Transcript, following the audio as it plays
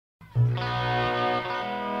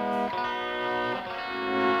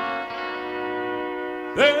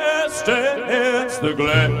There stands the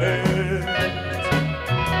glass,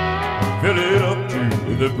 fill it up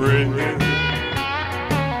to the brim,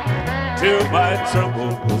 till my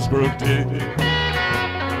trouble's crooked.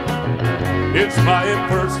 It's my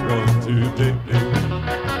first one today.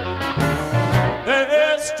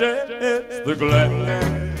 There stands the glass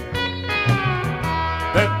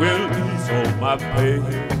that will ease all my pain,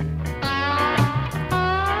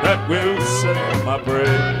 that will set my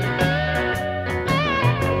brain.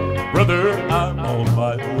 Brother, I'm on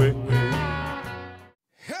my way.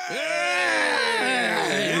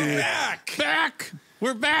 Hey! We're back! Back!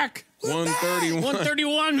 We're back! 131.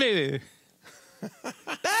 131, baby.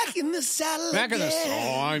 Back in the saddle Back again. in the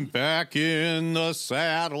I'm back in the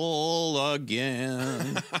saddle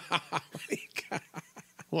again.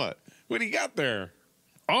 What? What do you got there?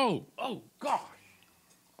 Oh, God.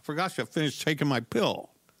 I forgot to finish taking my pill.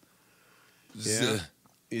 Yeah.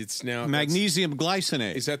 It's now Magnesium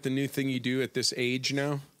glycinate. Is that the new thing you do at this age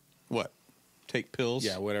now? What? Take pills?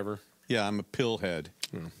 Yeah, whatever. Yeah, I'm a pill head.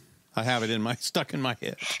 I have it stuck in my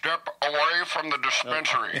head. Step away from the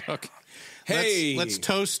dispensary. Okay. Hey. Let's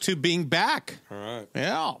toast to being back. All right.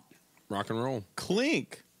 Yeah. Rock and roll.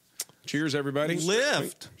 Clink. Cheers, everybody.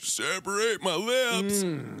 Lift. Separate my lips.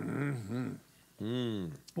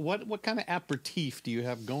 What kind of aperitif do you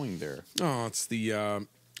have going there? Oh, it's the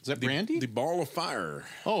Is that brandy? The ball of fire.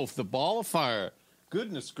 Oh, the ball of fire.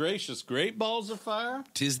 Goodness gracious, great balls of fire.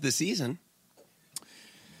 'Tis the season.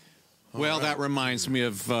 Well, that reminds me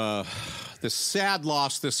of the sad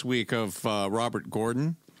loss this week of Robert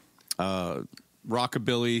Gordon,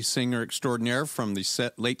 rockabilly singer extraordinaire from the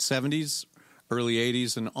late 70s, early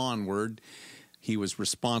 80s, and onward. He was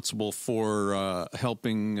responsible for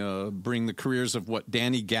helping bring the careers of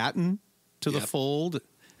Danny Gatton to the fold.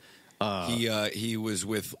 He was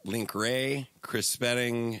with Link Ray, Chris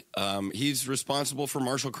Spedding. He's responsible for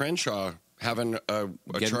Marshall Crenshaw having a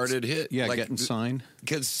charted hit. Yeah, getting signed.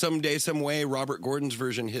 Because someday, some way, Robert Gordon's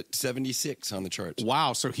version hit 76 on the charts.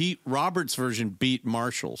 Wow, so Robert's version beat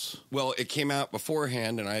Marshall's. Well, it came out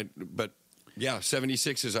beforehand, but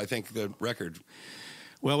 76 is, I think, the record.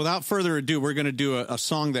 Well, without further ado, we're going to do a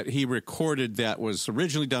song that he recorded that was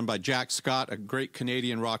originally done by Jack Scott, a great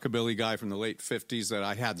Canadian rockabilly guy from the late 50s that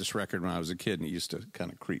I had this record when I was a kid, and it used to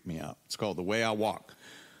kind of creep me out. It's called The Way I Walk.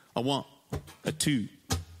 A 1, a 2,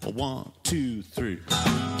 a 1, 2, 3.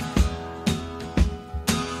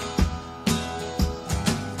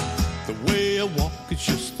 The way I walk, it's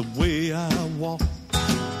just the way I walk.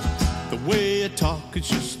 The way I talk, it's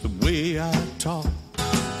just the way I talk.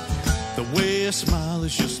 The way I smile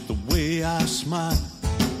is just the way I smile.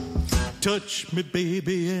 Touch me,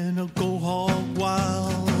 baby, and I'll go hog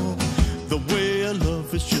wild. The way I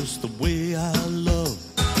love is just the way I love.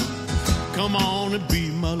 Come on and be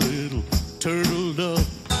my little turtle dove.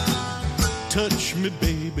 Touch me,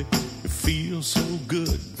 baby, it feels so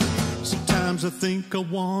good. Sometimes I think I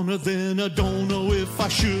wanna, then I don't know if I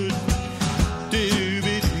should.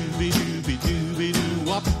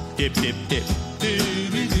 Dooby-dooby-dooby-dooby-doo-wop. Dip-dip-dip.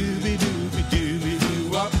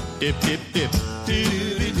 Dooby-dooby-dooby-dooby-doo-wop. Dip-dip-dip.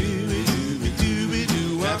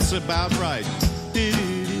 Dooby-dooby-dooby-dooby-doo-wop. That's about right.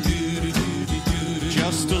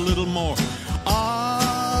 Just a little more.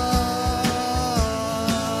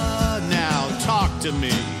 Now talk to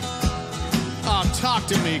me. Talk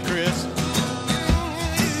to me, Chris.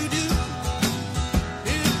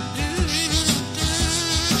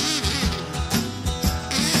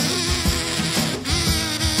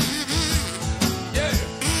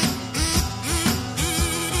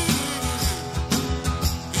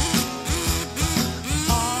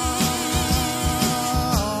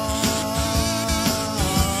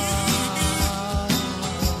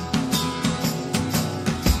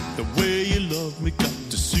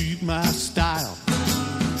 My style.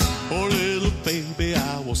 Oh, little baby,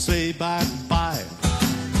 I will say bye-bye.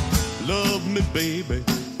 Love me, baby,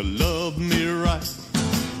 love me right.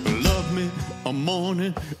 Love me a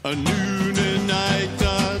morning, a noon, and night.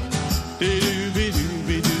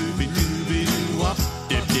 Dooby-dooby-dooby-dooby-doo-wop.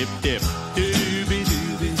 Dip-dip-dip.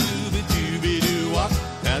 Dooby-dooby-dooby-dooby-doo-wop.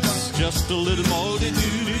 That's just a little more.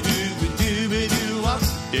 Dooby-dooby-dooby-doo-wop.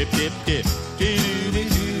 Dip-dip-dip.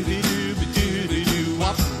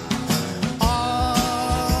 Dooby-dooby-dooby-dooby-doo-wop.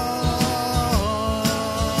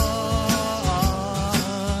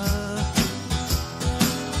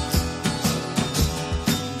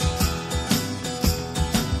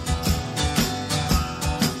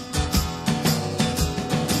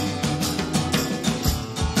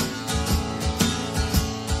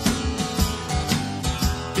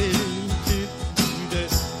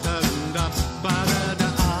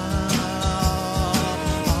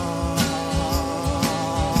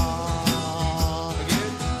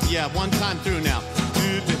 one time through now.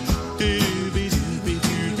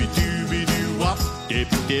 Dooby-dooby-dooby-dooby-dooby-doo-wop. Dip,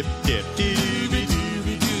 dip, dip.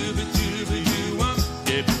 Dooby-dooby-dooby-dooby-doo-wop.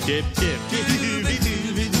 Dip, dip, dip.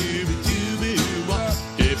 Dooby-dooby-dooby-dooby-doo-wop.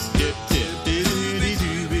 Dip, dip, dip.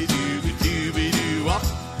 Dooby-dooby-dooby-dooby-doo-wop.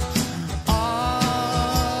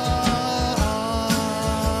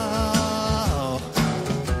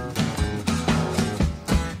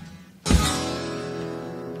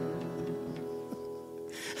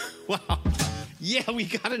 Wow. Yeah, we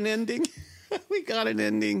got an ending. We got an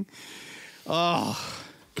ending. Oh,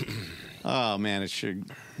 man, it's sure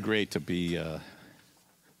great to be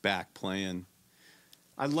back playing.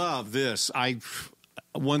 I love this.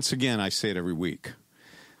 Once again, I say it every week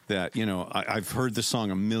that, I've heard the song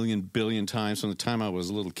a million billion times. From the time I was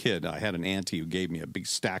a little kid, I had an auntie who gave me a big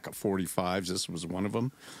stack of 45s. This was one of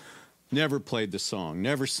them. Never played the song,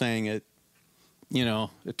 never sang it.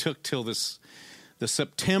 It took till the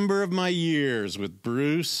September of my years with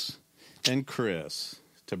Bruce and Chris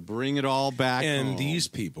to bring it all back And home. these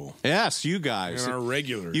people. Yes, you guys. And our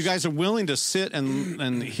regulars. You guys are willing to sit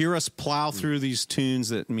and hear us plow through these tunes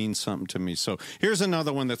that mean something to me. So here's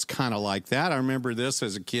another one that's kind of like that. I remember this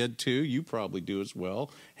as a kid, too. You probably do as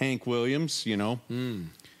well. Hank Williams,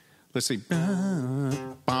 Let's see.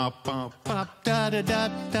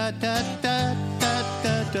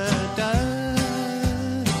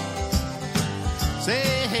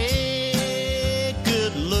 Say, hey,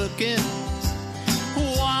 good looking,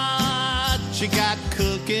 what you got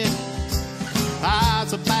cooking? I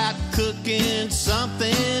was about cooking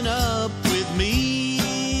something up with me.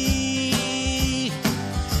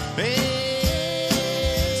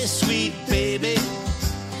 Hey, sweet baby,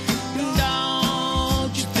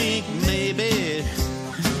 don't you think maybe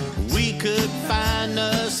we could find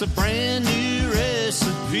us a brand new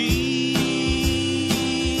recipe?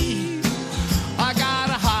 I got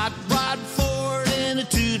a hot rod for it and a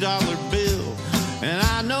 $2 bill, and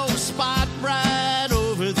I know a spot right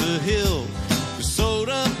over the hill. The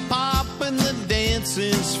soda pop and the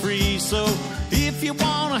dancing's free, so if you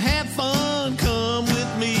wanna have fun, come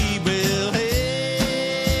with me. Well,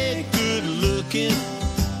 hey, good looking,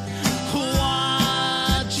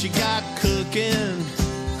 what you got cooking?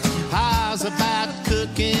 How's about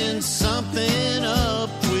cooking something up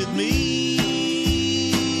with me?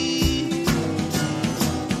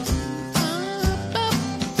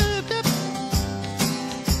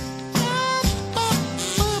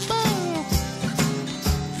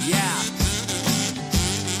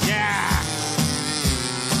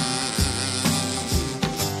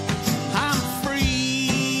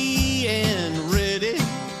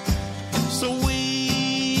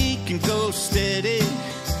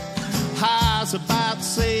 About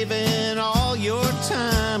saving all your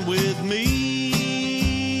time with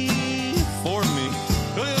me, for me.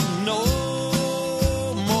 Well, no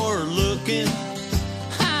more looking.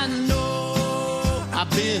 I know I've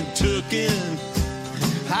been tooken.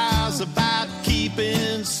 How's about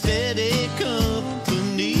keeping steady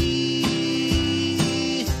company?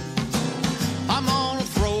 I'm gonna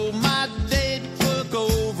throw my date book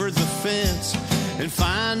over the fence and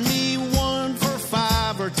find me one for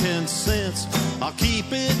 5 or 10 cents. I'll keep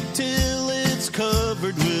it till it's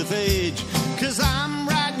covered with age, 'cause I'm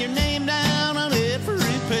writing your name down on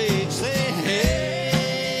every page. Say,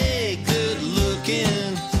 hey, good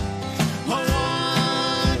looking,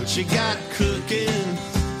 what you got cooking?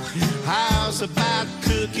 How's about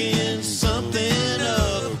cooking something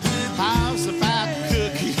up? How's about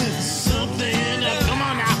cooking something up? Come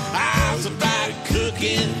on now. How's about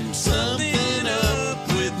cooking something up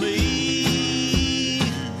with me?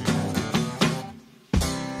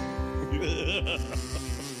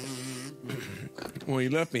 Well, you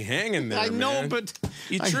left me hanging there. I know, man. but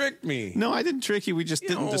You tricked me. No, I didn't trick you. We just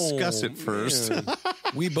didn't discuss it first. Man.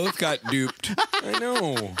 We both got duped. I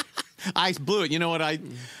know. I blew it. You know what?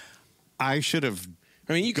 I should have.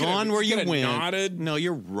 I mean, you gone where you went. Nodded. No,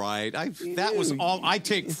 you're right. That was all. I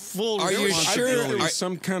take full. Are you sure? There was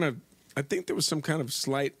some kind of. I think there was some kind of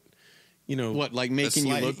slight. What, like making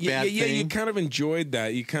you look bad? Yeah, thing? you kind of enjoyed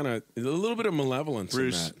that. You kind of a little bit of malevolence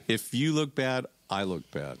Bruce, in that. if you look bad, I look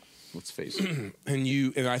bad. Let's face it.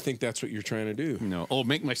 And I think that's what you're trying to do. No. Oh,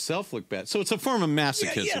 make myself look bad. So it's a form of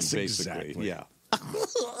masochism, yes, basically. exactly. Yeah.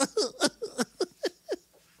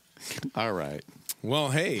 All right. Well,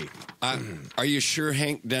 hey, Are you sure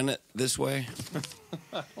Hank done it this way?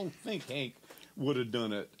 I don't think Hank would have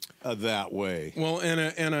done it that way. well, and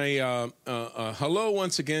a hello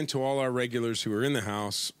once again to all our regulars who are in the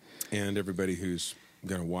house and everybody who's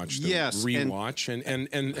going to watch the rewatch,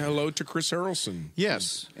 and hello to Chris Harrelson.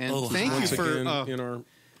 Yes. And thank you Once for again in our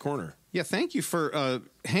corner. Yeah, thank you for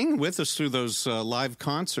hanging with us through those live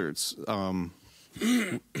concerts.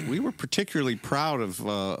 We were particularly proud of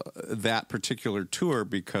that particular tour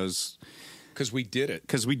because we did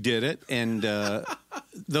it. And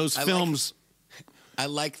those films. I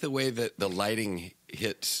like the way that the lighting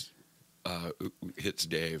hits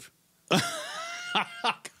Dave.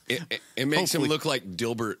 It makes him look like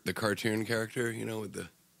Dilbert, the cartoon character, with the...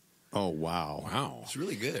 Oh, wow. Wow. It's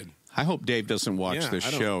really good. I hope Dave doesn't watch this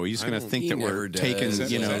show. He's going to think that we're taking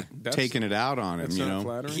it out on him, That's not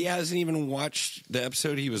flattering? He hasn't even watched the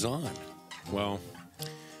episode he was on. Well,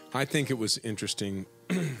 I think it was interesting.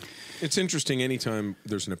 It's interesting anytime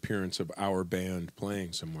there's an appearance of our band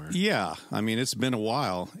playing somewhere. Yeah. I mean, it's been a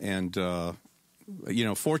while. And,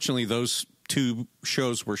 fortunately, those 2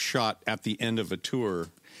 shows were shot at the end of a tour.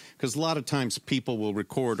 Because a lot of times people will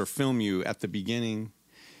record or film you at the beginning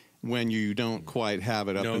when you don't quite have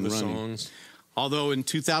it up and running. Songs. Although in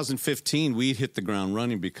 2015 we hit the ground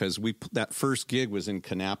running because that first gig was in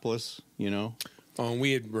Kannapolis, Oh, and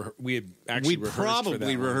we had actually rehearsed probably for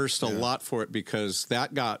that rehearsed a lot for it because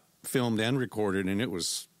that got filmed and recorded and it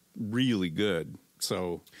was really good.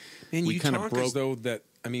 So and we you kind talk of broke. As though that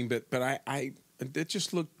I it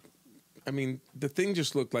just looked. I mean, the thing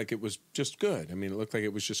just looked like it was just good. I mean, it looked like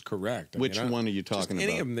it was just correct. Which one are you talking about?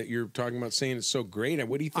 Any of them that you're talking about saying it's so great.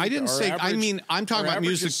 What do you think? I didn't say. I'm talking about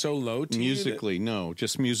music. Is so low to musically, no,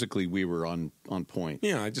 just musically, we were on point.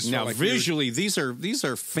 Yeah, I just now felt like visually, these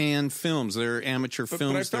are fan films. They're amateur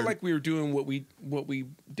films. But I felt like we were doing what we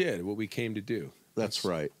did, what we came to do. That's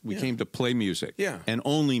right. We came to play music. Yeah, and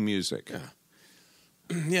only music. Yeah.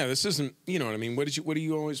 Yeah. This isn't. You know what I mean? What do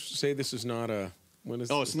you always say? This is not a.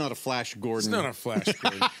 It's not a Flash Gordon. It's not a Flash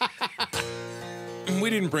Gordon.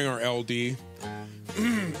 We didn't bring our LD.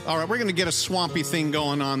 All right, we're going to get a swampy thing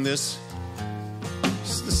going on this.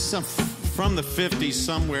 From the 50s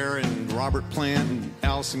somewhere, and Robert Plant and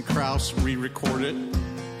Alison Krauss re-recorded it.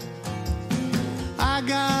 I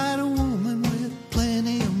got a woman with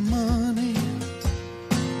plenty of money.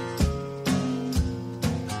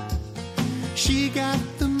 She got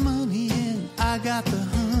the money and I got the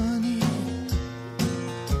honey.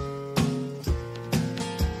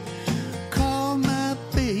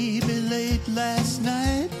 Last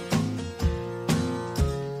night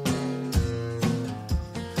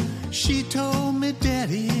she told me,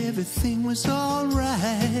 Daddy, everything was all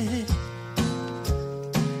right.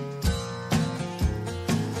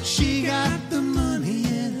 She got the money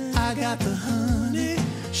and I got the honey.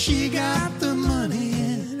 She got the money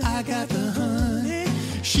and I got the honey.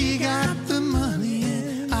 She got the money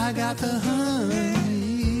and I got the honey.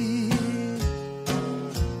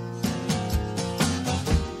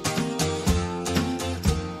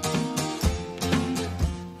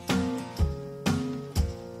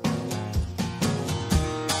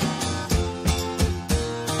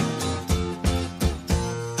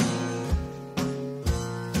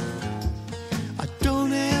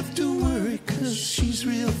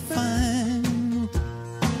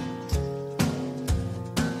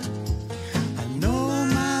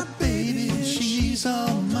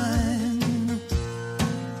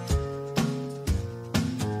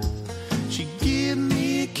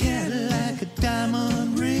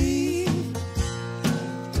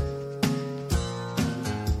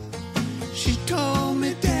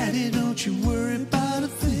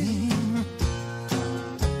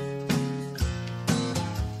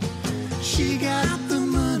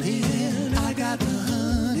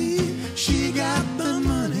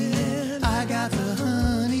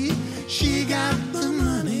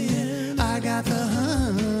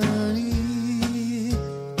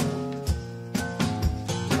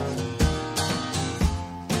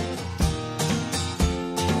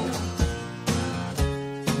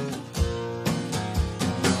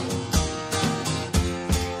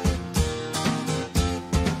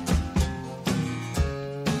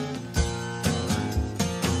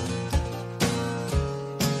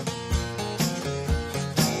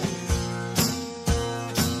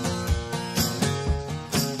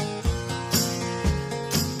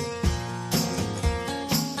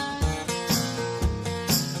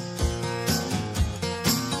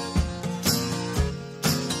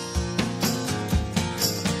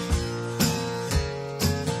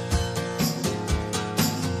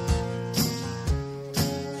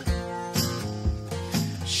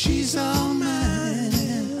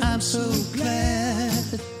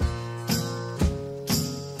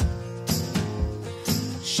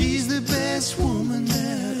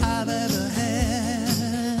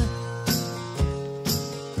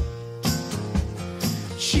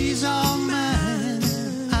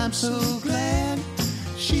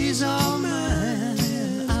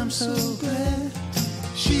 so glad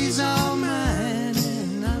she's all mine,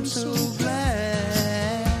 and I'm so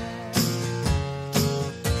glad.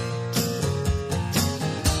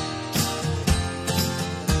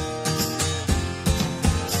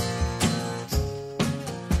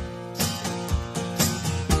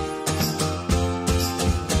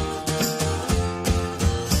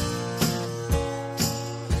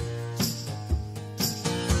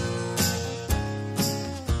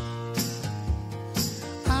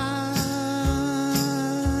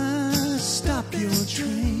 Stop your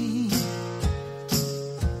train.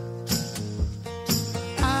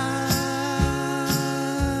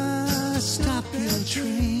 Stop your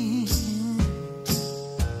train.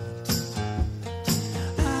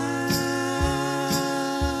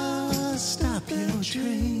 Stop your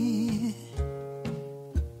train.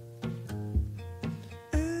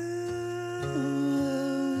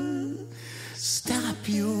 Stop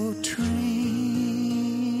your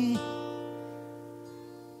train.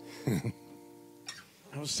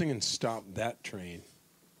 I was singing "Stop That Train."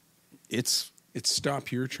 It's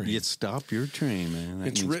 "Stop Your Train." stop your train, man. That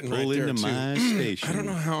It's means written pull right there, into too. my station. I don't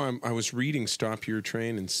know how I was reading "Stop Your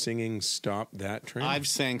Train" and singing "Stop That Train." I've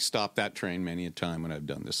sang "Stop That Train" many a time when I've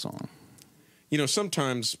done this song. You know,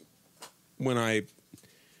 sometimes when I've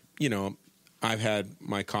had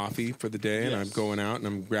my coffee for the day and I'm going out and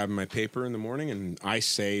I'm grabbing my paper in the morning and I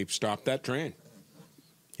say, "Stop that train."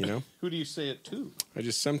 You know, Who do you say it to?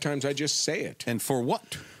 sometimes I just say it. And for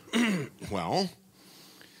what? Well,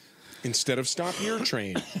 instead of "Stop your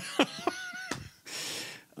train."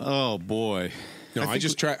 Oh boy. No,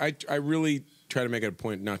 I really try to make it a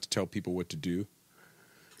point not to tell people what to do.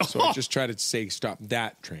 So I just try to say "Stop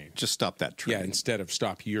that train." Just stop that train. Yeah, instead of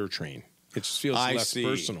 "Stop your train." It just feels I less see.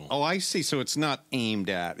 personal. Oh, I see. So it's not aimed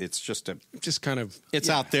at. It's just Just kind of It's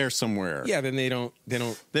out there somewhere. Yeah, then they don't take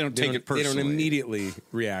it They don't personally. immediately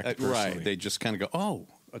react personally. Right. They just kind of go, "Oh,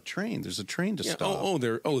 a train. There's a train to Yeah, stop."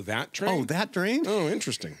 that train. Oh, that train? Oh,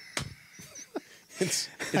 interesting. It's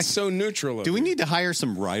so neutral. Of Do we you. need to hire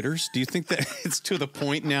some writers? Do you think that it's to the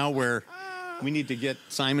point now where we need to get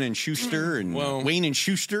Simon and Schuster and Wayne and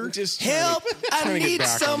Schuster? just Help! I need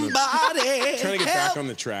somebody. Trying to get back on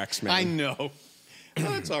the tracks, man. I know.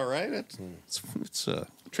 Well, it's all right. It's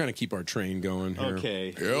Trying to keep our train going here.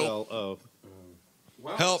 okay. Well,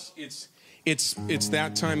 Help. It's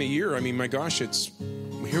that time of year. I mean, my gosh,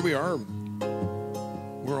 here we are.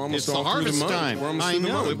 We're almost It's the all through harvest the month. time. We're almost I through the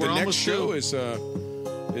know. month. We're The next almost show through.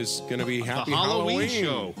 is going to be Happy the Halloween Halloween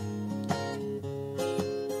show.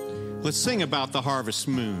 Let's sing about the harvest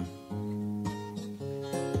moon.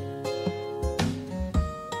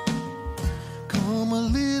 Come a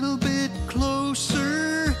little bit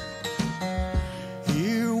closer.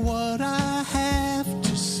 Hear what I have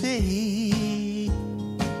to say.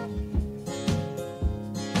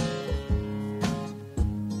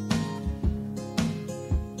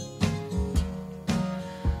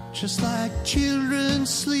 Just like children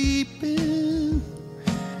sleeping,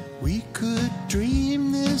 we could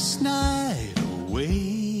dream this night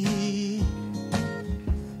away.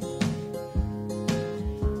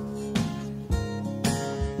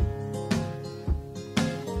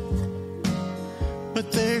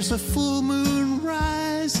 But there's a full moon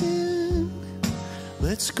rising.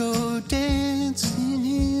 Let's go dancing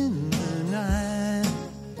in the night.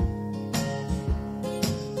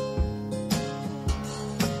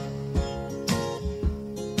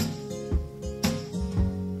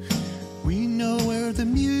 We know where the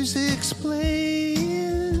music's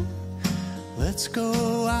playing. Let's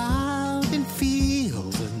go out and feel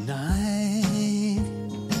the night.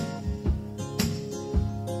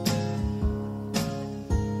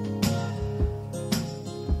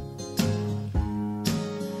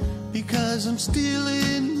 Because I'm still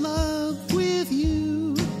in love with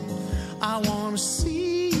you. I want to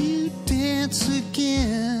see you dance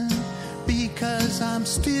again. Because I'm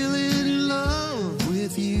still in love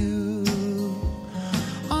with you.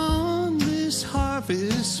 On this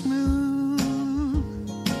harvest moon.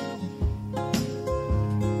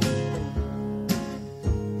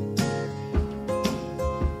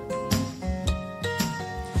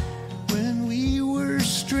 When we were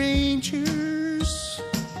strangers,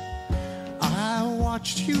 I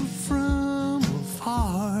watched you from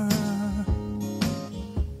afar.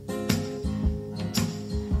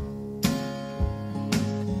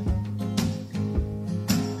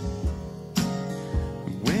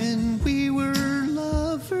 When we were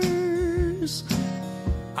lovers,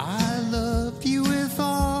 I loved you with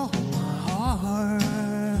all my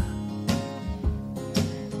heart.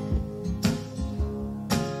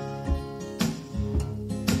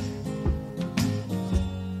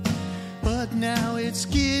 But now it's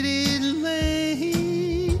getting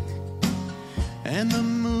and the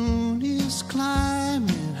moon is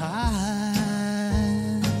climbing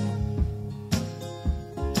high.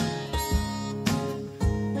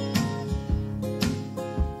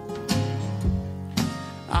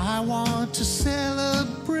 I want to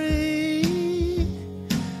celebrate,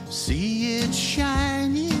 see it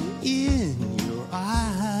shining in your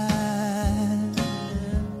eyes.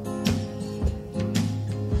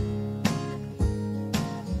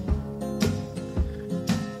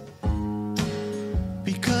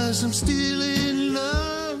 Because I'm still in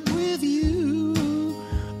love with you,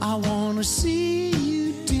 I want to see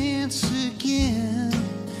you dance again.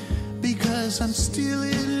 Because I'm still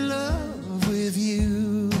in love with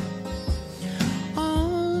you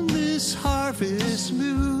on this harvest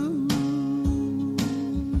moon.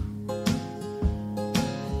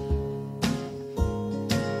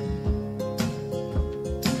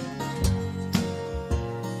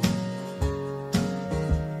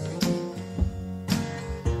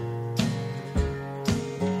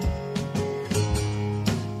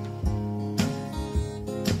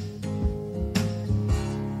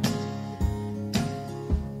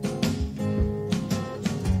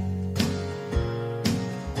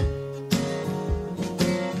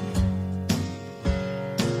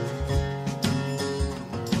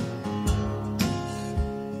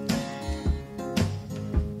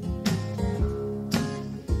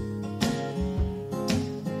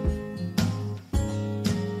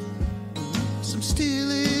 I'm still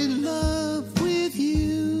in love with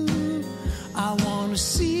you. I want to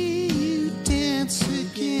see you dance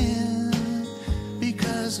again.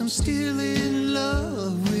 Because I'm still in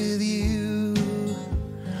love with you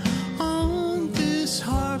on this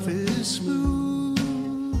harvest moon.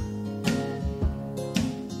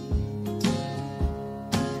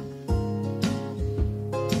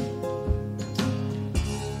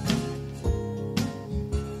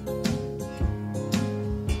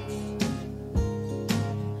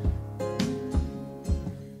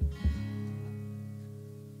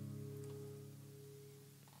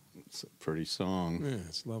 It's a pretty song. Yeah,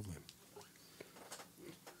 it's lovely.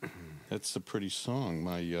 That's a pretty song.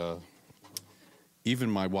 Even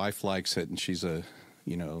my wife likes it, and she's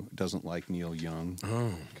doesn't like Neil Young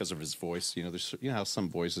because of his voice. There's how some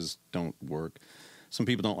voices don't work. Some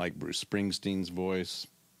people don't like Bruce Springsteen's voice.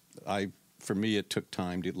 For me, it took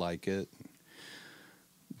time to like it.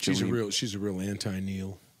 She's a real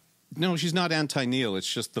anti-Neil. No, she's not anti-Neil.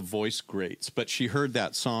 It's just the voice grates. But she heard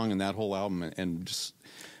that song and that whole album, and just,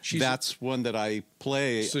 that's one that I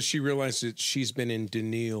play. So she realized that she's been in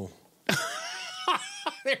denial.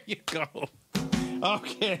 There you go.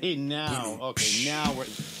 Okay, now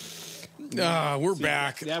we're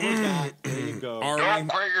back. Yeah, we're back. There you go. Don't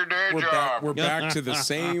quit your day job. We're back to the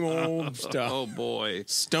same old stuff. Oh boy,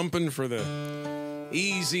 stumping for the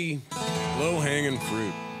easy, low-hanging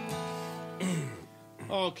fruit.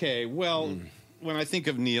 Okay, well, when I think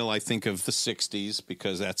of Neil, I think of the 60s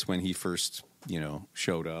because that's when he first,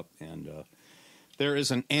 showed up. And there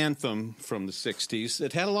is an anthem from the 60s.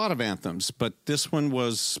 It had a lot of anthems, but this one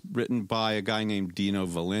was written by a guy named Dino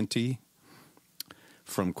Valenti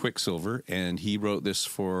from Quicksilver, and he wrote this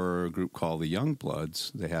for a group called the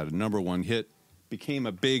Youngbloods. They had a #1 hit, became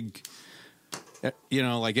a big...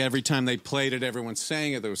 like every time they played it, everyone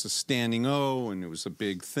sang it. There was a standing O, and it was a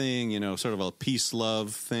big thing, sort of a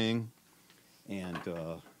peace-love thing. And,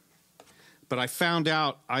 but I found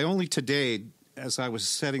out, only today, as I was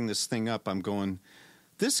setting this thing up, I'm going,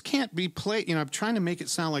 this can't be played. I'm trying to make it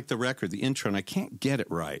sound like the record, the intro, and I can't get it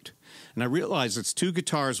right. And I realize it's two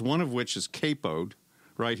guitars, one of which is capoed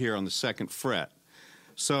right here on the 2nd fret.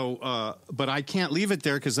 So, but I can't leave it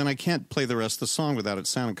there because then I can't play the rest of the song without it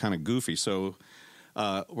sounding kind of goofy. So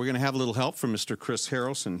we're going to have a little help from Mr. Chris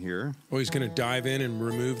Harrelson here. Oh, he's going to dive in and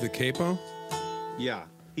remove the capo? Yeah.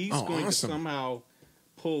 He's going to somehow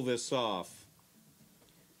pull this off.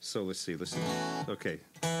 So let's see. Okay.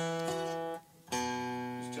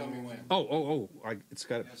 Just tell me when. It's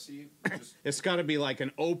got it's got to be like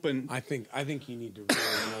an open. I think you need to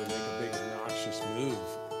really make a big obnoxious move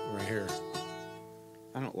right here.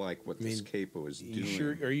 I don't like what this capo is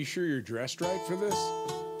doing. Are you sure you're dressed right for this?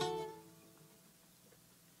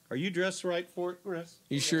 Are you dressed right for it, Chris?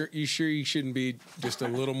 You sure you shouldn't be just a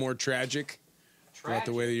little more tragic about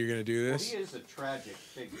the way that you're going to do this? Well, he is a tragic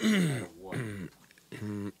figure.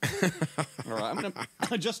 All right, I'm going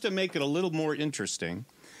to just to make it a little more interesting.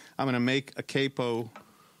 I'm going to make a capo,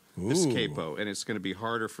 this capo, and it's going to be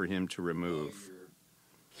harder for him to remove. Oh,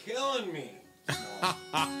 you're killing me.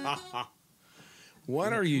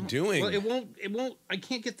 What are you doing? Well, it won't, I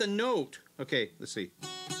can't get the note. Okay, let's see.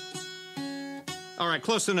 All right,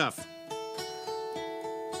 close enough.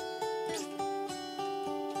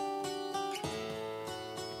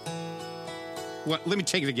 What? Let me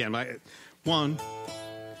take it again. One.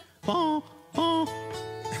 Oh, oh.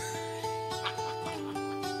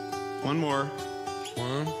 One more.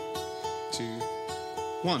 1, 2,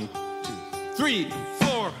 1, 2, 3,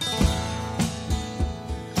 4.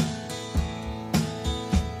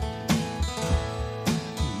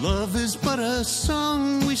 Love is but a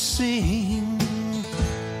song we sing.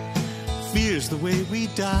 Fear's the way we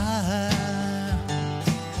die.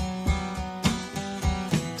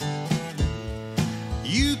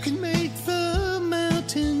 You can make the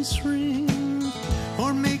mountains ring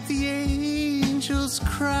or make the angels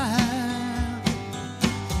cry.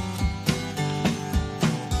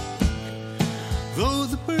 Though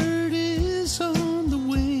the bird is on the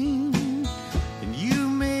wing and you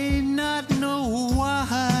may not know why.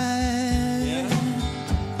 Yeah.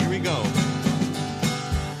 Here we go.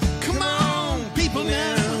 Come on, people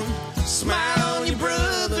now, smile on your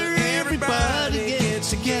brother. Everybody get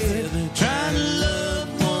together, trying to love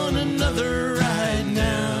one another right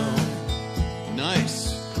now.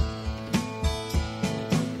 Nice.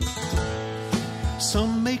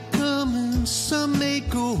 Some may come and some may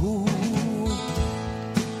go.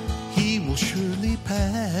 He will surely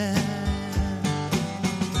pass.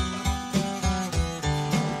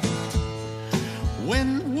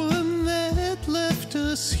 When one that left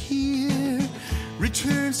us here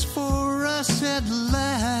returns for us at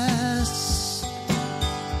last,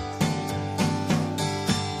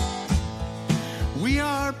 we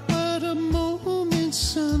are but a moment's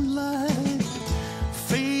sunlight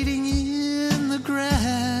fading in the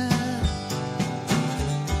grass.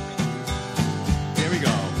 There we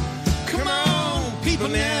go. Come on, people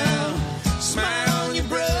now, smile on your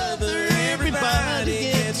brother.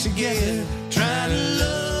 Everybody get together, try to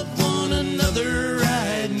love one another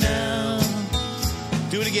right now.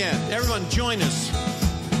 Do it again. Everyone join us.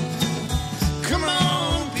 Come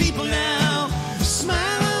on, people now,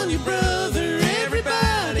 smile on your brother.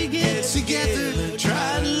 Everybody get together,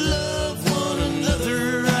 try to love one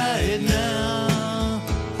another right now.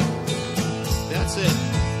 That's it.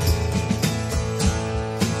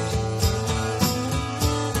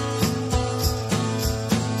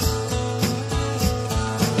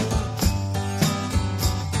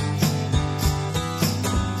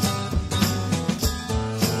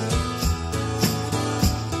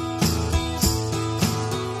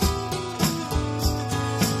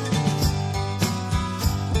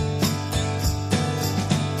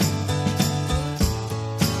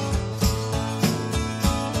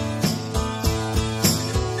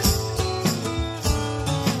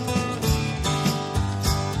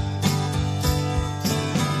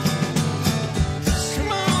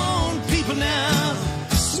 Come on, people now,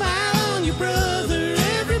 smile on your brother.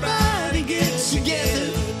 Everybody get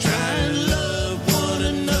together, try and love one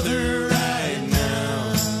another right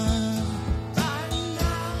now.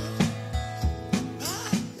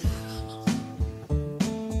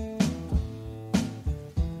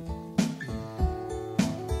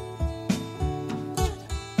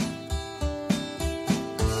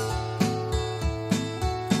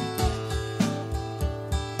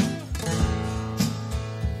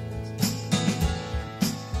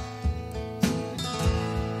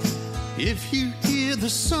 If you hear the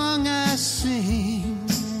song I sing,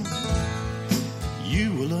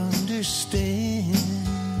 you will understand.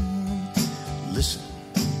 Listen.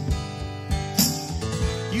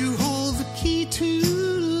 You hold the key to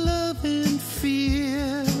love and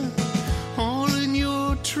fear, all in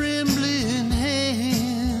your trembling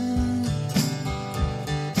hand.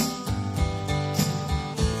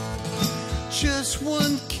 Just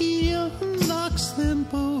one key unlocks them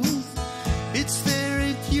both. It's there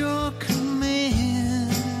at your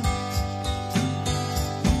command.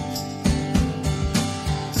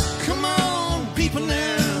 Come on, people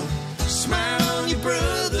now, smile on your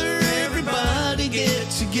brother. Everybody get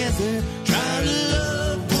together, try to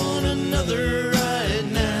love one another right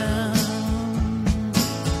now.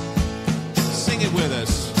 Sing it with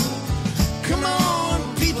us. Come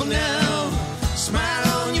on, people now,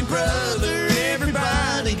 smile on your brother.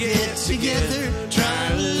 Everybody get together, try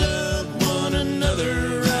to love one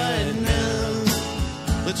another right now.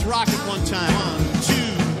 Let's rock it one time. 1, 2,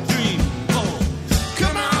 3, 4.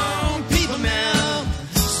 Come on, people now,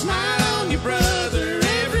 smile on your brother.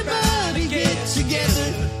 Everybody get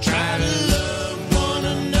together, try to love one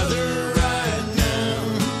another right now.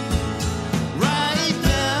 Right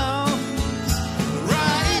now.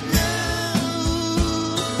 Right now.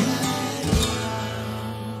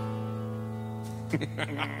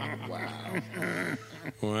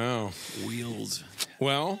 Wow. Wheels.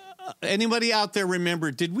 Well, Anybody out there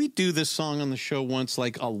remember, did we do this song on the show once,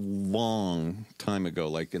 like a long time ago,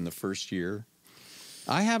 like in the first year?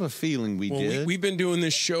 I have a feeling we did. We've been doing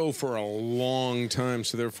this show for a long time,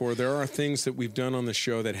 so therefore there are things that we've done on the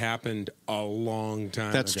show that happened a long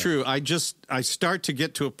time That's ago. true. I start to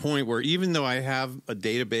get to a point where even though I have a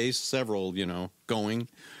database, several, going,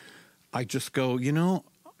 I just go,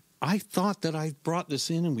 I thought that I brought this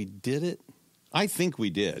in and we did it. I think we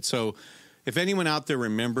did. So if anyone out there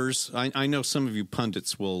remembers, I know some of you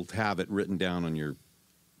pundits will have it written down on your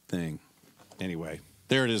thing. Anyway,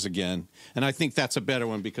 there it is again. And I think that's a better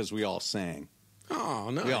one because we all sang. Oh,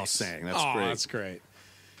 nice. We all sang. That's great. That's great.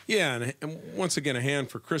 Yeah, and once again, a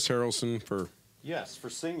hand for Chris Harrelson for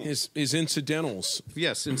singing. His incidentals.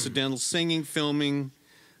 Yes, incidentals, singing, filming,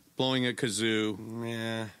 blowing a kazoo.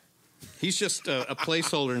 Yeah. He's just a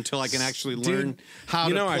placeholder until I can actually learn how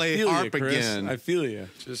to I play feel harp you, Chris. again. I feel you.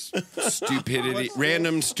 Just stupidity.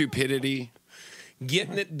 Random stupidity.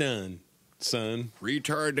 Getting it done, son.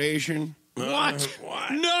 Retardation. What?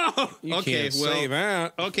 What? No. You Okay, can't say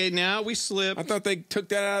that. Okay, now we slip. I thought they took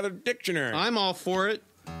that out of the dictionary. I'm all for it.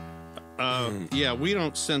 Yeah, we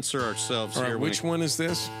don't censor ourselves All here. right, which one is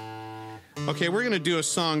this? Okay, we're going to do a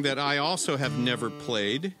song that I also have never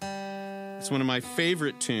played. It's one of my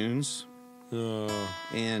favorite tunes.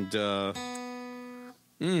 And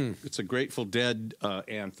it's a Grateful Dead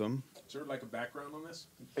anthem. Is there like a background on this?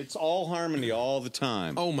 It's all harmony all the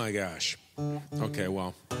time. Oh my gosh. Okay,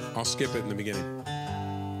 well, I'll skip it in the beginning.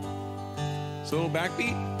 It's a little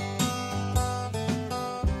backbeat.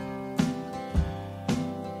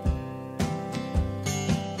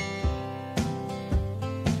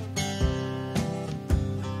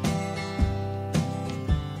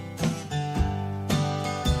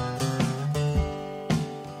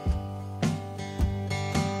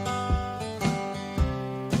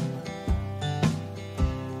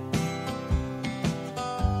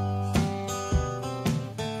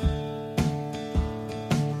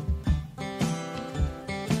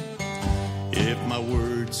 If my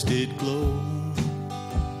words did glow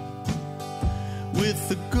with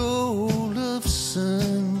the gold of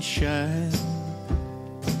sunshine,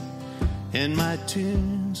 and my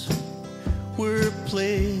tunes were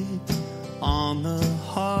played on the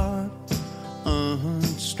harp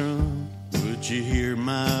unstrung, would you hear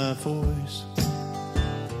my voice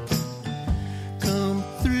come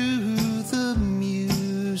through the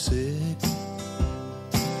music?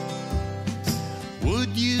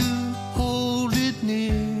 Would you hold it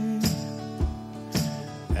near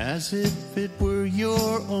as if it were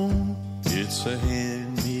your own? It's a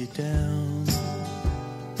hand-me-down.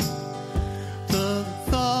 The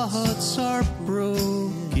thoughts are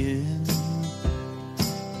broken.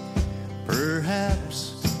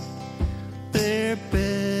 Perhaps they're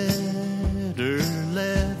better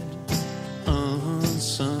left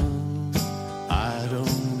unsung. I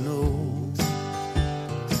don't know.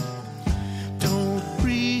 Don't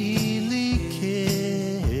really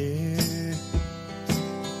care.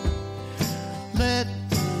 Let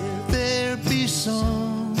there be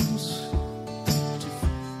songs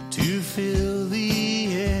to fill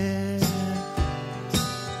the air.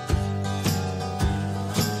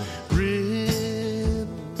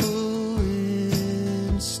 Ripple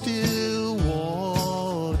in still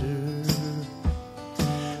water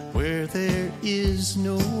where there is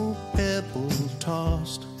no pebble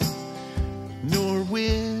tossed nor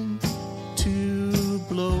wind to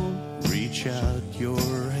blow. Reach out your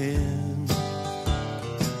hand.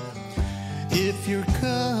 If your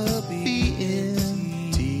cup be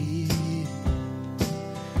empty,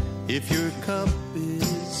 if your cup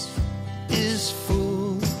is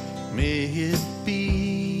full, may it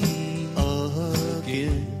be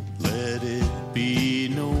again. Let it be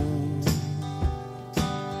known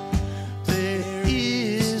there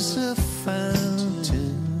is a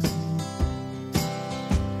fountain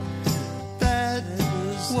that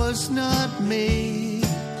was not made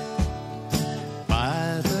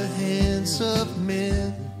by the hands of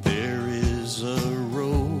men. There is a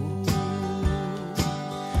road,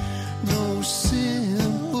 no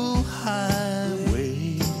simple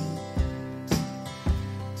highway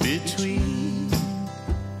between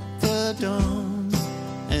the dawn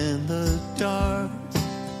and the dark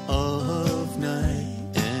of night.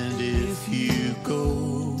 And if you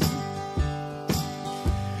go,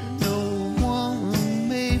 no one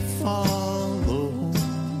may follow.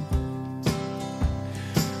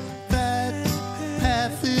 That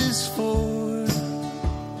path is for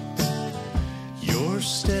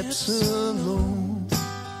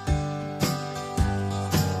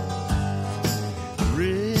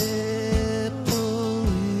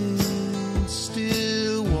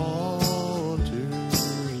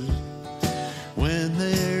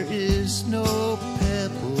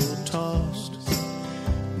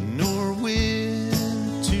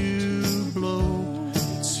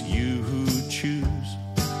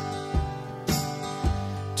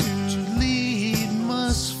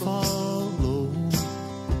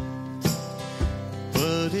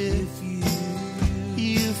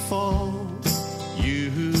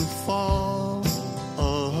fall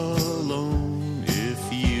alone.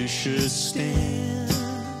 If you should stand,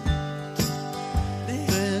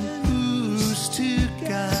 then who's to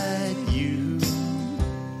guide you?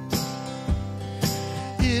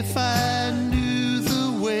 If I knew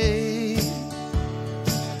the way,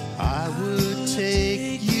 I would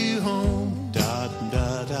take you home. Da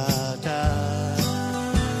da da da.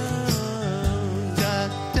 Da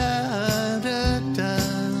da da da da.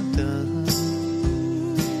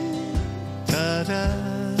 Da da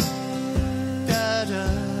da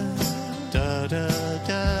da da da da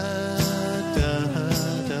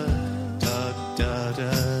da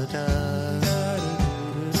da da.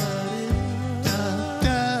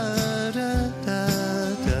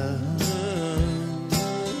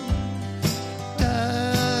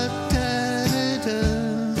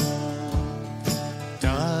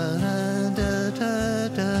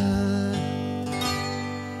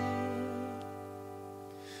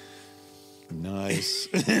 Nice.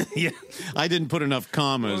 Yeah, I didn't put enough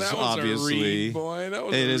commas. Well, that was obviously, a read, boy. That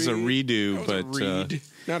was it a is a read. redo, That but was a read.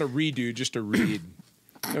 Not a redo, just a read.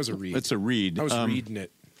 That was a read. it's a read. I was reading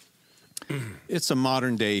it. It's a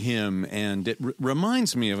modern day hymn, and it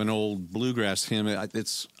reminds me of an old bluegrass hymn.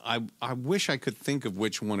 I wish I could think of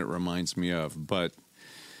which one it reminds me of, but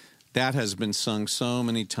that has been sung so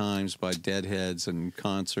many times by deadheads and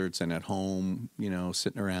concerts and at home,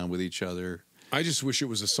 sitting around with each other. I just wish it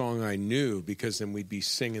was a song I knew, because then we'd be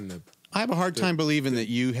singing the. I have a hard time believing that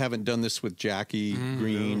you haven't done this with Jackie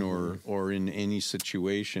Green or in any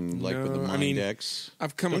situation like with the Mind X.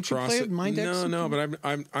 I've come Don't across you play it. with Mind X? No, but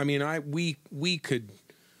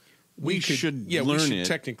we should learn it.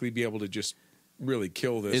 technically be able to just really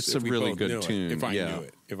kill this. It's if a we really both good knew it, tune. If I yeah. knew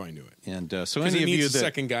it. And so Because any it of needs you a that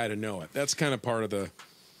second guy to know it. That's kind of part of the.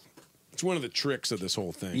 It's one of the tricks of this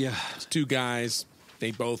whole thing. Yeah. It's two guys.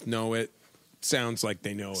 They both know it. Sounds like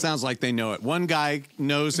they know it. sounds like they know it. One guy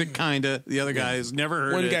knows it, kind of. The other guy has never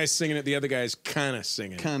heard it. One guy's singing it. The other guy's kind of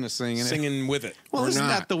singing. kind of singing it. Singing with it. Well, or isn't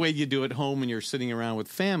not. that the way you do it home when you're sitting around with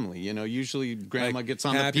family? Usually grandma Like, gets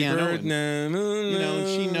on the Happy piano birthday, and, and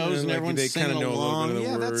she knows and like everyone's they singing kinda know along. a little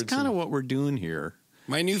bit of the That's words kind of and- what we're doing here.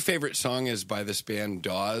 My new favorite song is by this band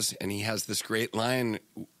Dawes, and he has this great line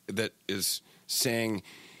that is saying,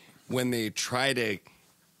 when they try to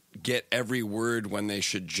get every word when they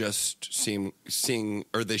should just sing,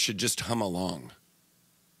 or they should just hum along.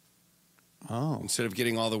 Oh. Instead of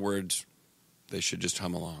getting all the words, they should just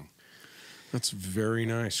hum along. That's very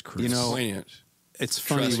nice, Chris. Poignant. It's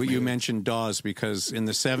funny Trust what me. you mentioned Dawes, because in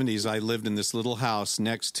the 70s I lived in this little house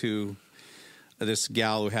next to this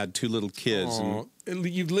gal who had two little kids. Aw,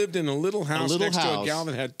 you lived in a little house little next to a house. gal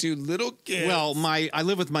that had two little kids. Well, I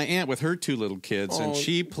live with my aunt with her two little kids, and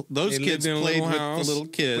those they kids lived in a played little with house, the little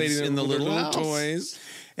kids played in the with their little house. toys.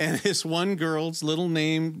 And this one girl's little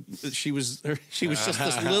name, she was just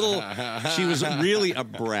this little. She was really a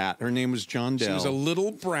brat. Her name was John Dell. She was a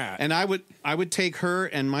little brat. And I would take her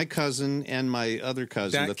and my cousin and my other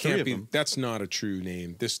cousin, the that three can't of be. them. That's not a true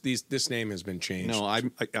name. This name has been changed. No,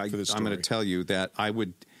 I'm for this going to story. tell you that I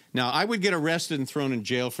would. Now, I would get arrested and thrown in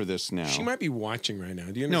jail for this now. She might be watching right now.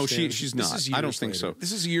 Do you No, understand? she's This not. is I don't years think later. so.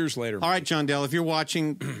 This is years later. All right, John Dell, if you're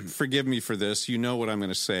watching, forgive me for this. You know what I'm going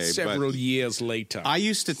to say. Several but years later. I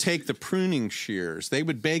used to take the pruning shears. They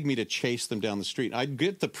would beg me to chase them down the street. I'd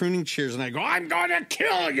get the pruning shears and I'd go, I'm going to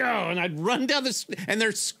kill you. And I'd run down the street. And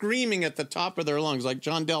they're screaming at the top of their lungs. Like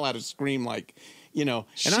John Dell had to scream like, And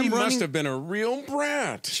she I'm running. must have been a real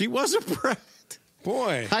brat. She was a brat.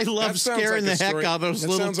 Boy, I love that sounds scaring like the a heck story- out of those that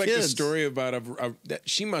little sounds like the kids. story about that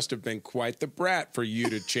she must have been quite the brat for you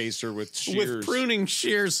to chase her with shears. With pruning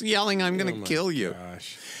shears yelling, I'm going to my kill you.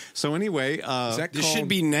 Gosh. So anyway, Is that This called, should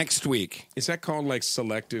be next week. Is that called like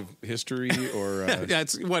selective history or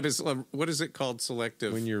that's what is it called?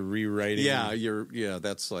 Selective. when you're rewriting?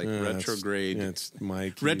 That's like That's- retrograde. That's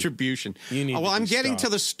Mike. Retribution. You need to I'm be getting stopped. to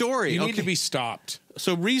the story. You need Okay. to be stopped.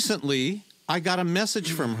 So recently, I got a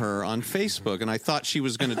message from her on Facebook, and I thought she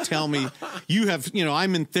was going to tell me,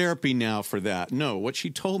 I'm in therapy now for that. No, what she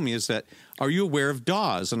told me is that, are you aware of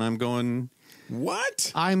Dawes? And I'm going,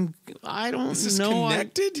 What? I don't Is this know.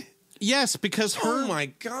 connected? Yes, because Oh my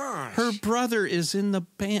gosh. her brother is in the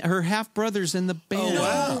band. Her half brother's in the band.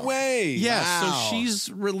 No way. Yes, Wow. so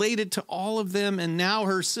she's related to all of them, and now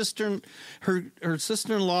her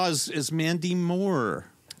sister-in-law is Mandy Moore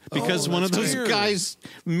because one of that's those weird. guys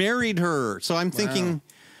married her. So I'm thinking,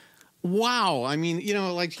 wow. I mean,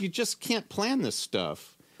 you just can't plan this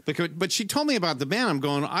stuff. But she told me about the band. I'm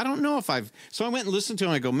going, I don't know if I've. So I went and listened to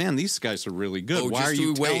them. I go, man, these guys are really good. Oh, Why just are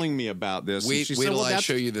you wait. telling me about this? And Wait she till said, well, I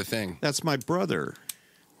show you the thing. that's my brother.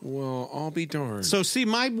 Well, I'll be darned. So, see,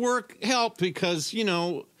 my work helped because,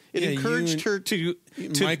 it encouraged her to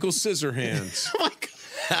Michael Scissorhands.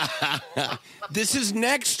 This is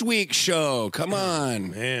next week's show. Come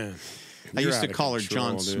on. Man. I used to call her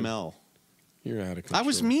John Smell. You're out of control. I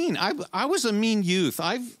was mean. I was a mean youth.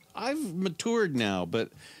 I've matured now, but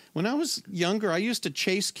when I was younger, I used to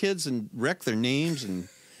chase kids and wreck their names and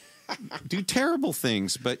do terrible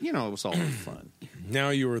things. But it was all fun. Now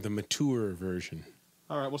you are the mature version.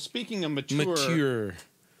 All right. Well, speaking of mature,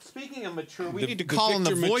 we need to call on the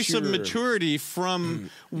Victor voice of Mature. maturity from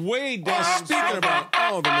way down. Speaking about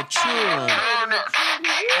the mature one.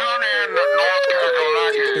 Johnny in North Carolina.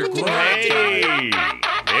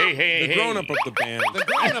 Hey. The grown-up of the band. The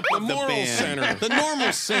grown-up The of the moral band. center. The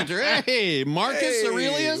normal center. Hey, Marcus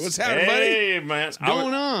Aurelius. What's happening, buddy? Hey, man. What's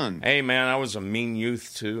going on? Hey, man, I was a mean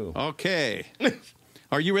youth, too. Okay.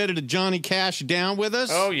 Are you ready to Johnny Cash down with us?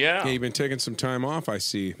 Oh, yeah. Yeah, you've been taking some time off, I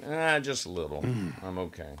see. Just a little. I'm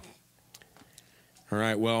okay. All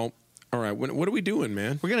right, well, what are we doing,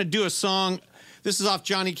 man? We're going to do a song. This is off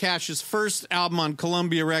Johnny Cash's first album on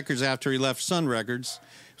Columbia Records after he left Sun Records.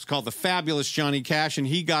 It's called The Fabulous Johnny Cash, and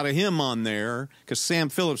he got a hymn on there because Sam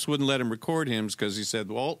Phillips wouldn't let him record hymns because he said,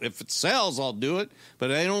 well, if it sells, I'll do it, but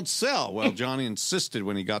they don't sell. Well, Johnny insisted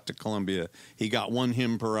when he got to Columbia, he got one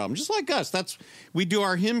hymn per album, just like us. We do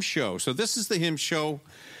our hymn show. So this is the hymn show.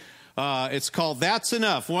 It's called That's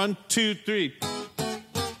Enough. 1, 2, 3.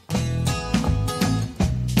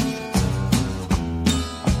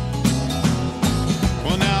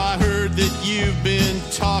 Well, now I heard that you've been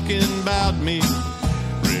talking about me.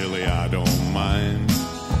 Really, I don't mind.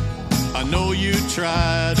 I know you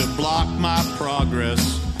try to block my progress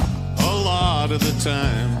a lot of the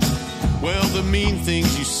time. Well, the mean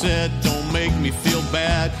things you said don't make me feel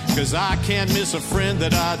bad, 'cause I can't miss a friend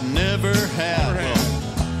that I'd never had. Well,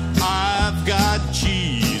 I've got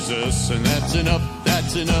Jesus, and that's enough,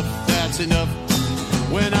 that's enough, that's enough.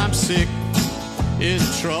 When I'm sick, in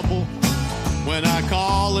trouble, when I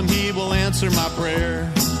call him, he will answer my prayer.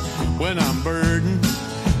 When I'm burdened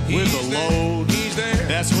with a load, He's there.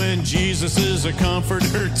 that's when Jesus is a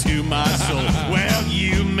comforter to my soul. Well,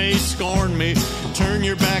 you may scorn me, turn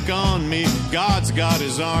your back on me. God's got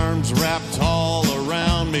his arms wrapped all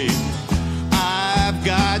around me. I've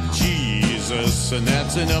got Jesus, and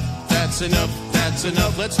that's enough, that's enough, that's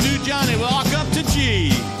enough. Let's do Johnny Walk Up to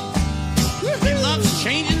G. He loves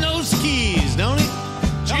changing those keys, don't he?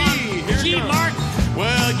 G, Mark.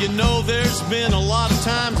 Well, there's been a lot of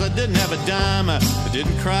times I didn't have a dime. I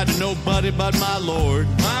didn't cry to nobody but my Lord.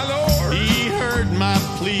 My Lord. He heard my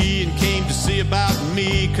plea and came to see about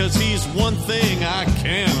me, 'cause he's one thing I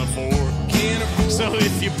can't afford. Can't afford. So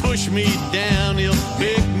if you push me down, he'll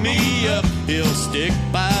pick me up. He'll stick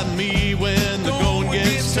by me when the going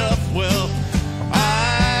gets tough. Well,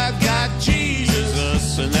 I've got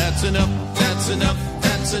Jesus, and that's enough, that's enough,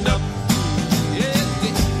 that's enough.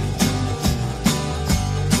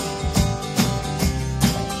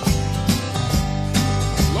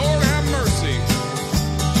 Lord have mercy.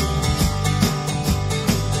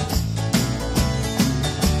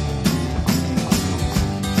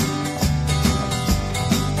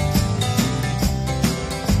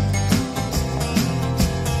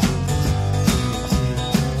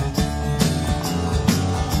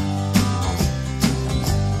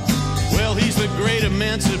 Well, he's the great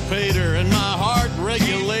emancipator and my heart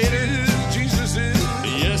regulator. Jesus is.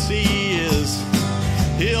 Yes, he is.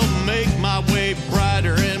 He'll make my way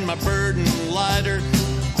brighter and my burden lighter.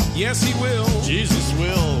 Yes, he will. Jesus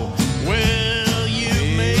will. Well, you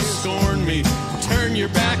may scorn me, turn your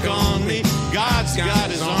back on me. God's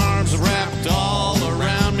got his arms wrapped all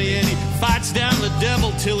around me, and he fights down the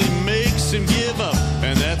devil till he makes him give up.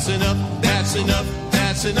 And that's enough, that's enough,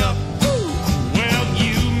 that's enough. Well,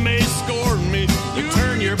 you may scorn me, but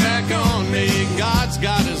turn your back on me. God's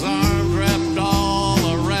got his arms wrapped all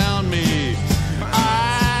around me.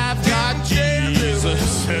 I've got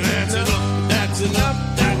Jesus, and that's enough, that's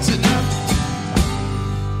enough, that's enough.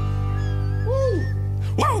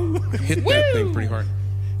 Woo! Hit that thing pretty hard.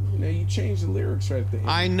 Now you changed the lyrics right at the end.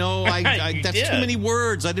 I know, You that's did. too many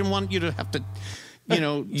words. I didn't want you to have to,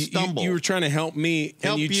 stumble. You were trying to help me, and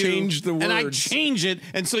Help you changed the words. and I change it,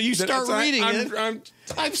 and so you start reading it.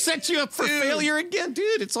 I've set you up for failure again,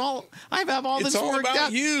 dude. I have all this It's all worked about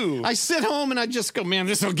out. you. I sit home and I just go, man,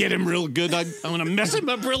 this will get him real good. I'm going to mess him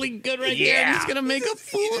up really good right here. Yeah. And he's going to make a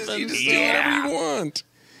fool of You him. just do whatever you want.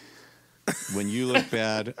 When you look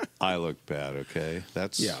bad, I look bad. Okay,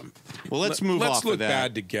 Yeah. Well, let's move Let's off look of that.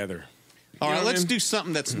 bad together. All You right, know what let's I mean? do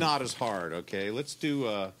something that's not as hard. Okay, let's do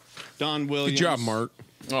Don Williams. Good job, Mark.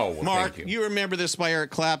 Oh, well, Mark, thank you. you remember this by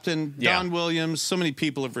Eric Clapton, Yeah. Don Williams. So many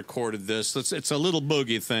people have recorded this. It's a little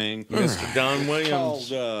boogie thing. Mr. Don Williams.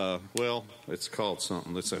 Called, it's called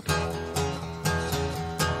something. Listen.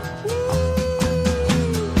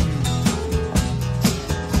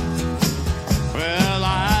 Well,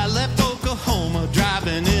 I left Oklahoma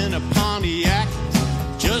driving in a Pontiac,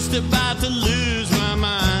 just about to lose my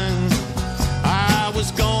mind. I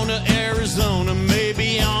was going to Arizona,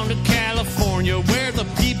 maybe on to California, where the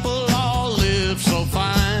people all live so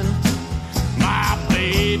fine. My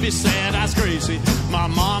baby said I was crazy. My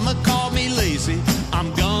mama called me lazy.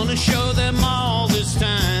 I'm gonna show them all this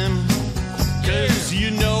time. 'Cause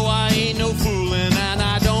you know I ain't no fooling, and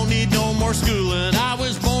I don't need no more schooling. I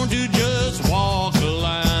was born to just walk a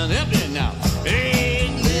line. Help me now.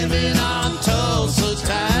 Ain't living on Tulsa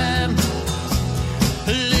time.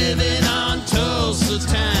 Living on Tulsa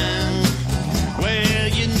time. Well,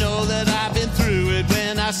 you know that I've been through it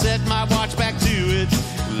when I set my watch back to it.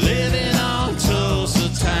 Living on Tulsa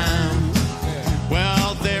time.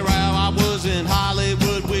 Well, there I was in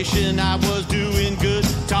Hollywood wishing I was doing good,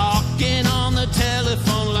 talking on the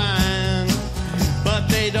telephone line. But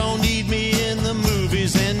they don't need me in the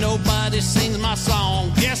movies and nobody sings my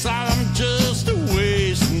song. Guess I'm just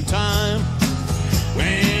wasting time.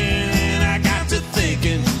 When I got to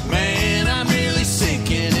thinking, man, I'm really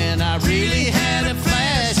sinking, and I really had a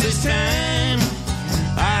flash this time.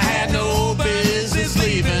 I had no business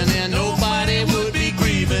leaving, and nobody would be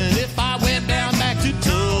grieving if I went down back to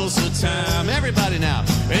Tulsa time. Everybody now.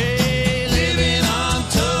 Hey, living on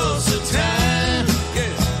Tulsa time.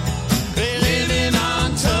 Hey, living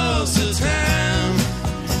on Tulsa time.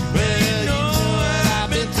 Well, you know what, I've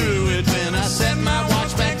been through it when I set my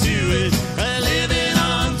watch back to it. Living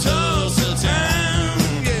on Tulsa time.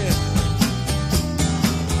 Yeah.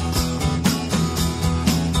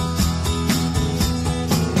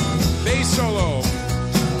 Bass solo.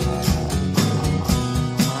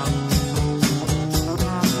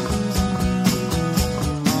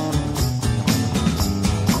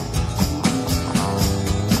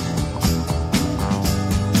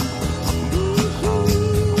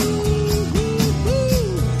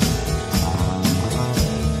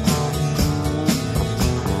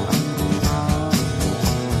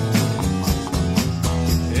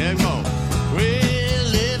 There we go. We're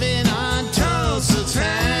living on Tulsa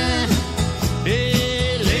time.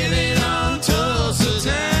 Hey, living on Tulsa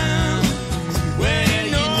time. Well,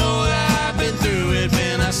 you know that I've been through it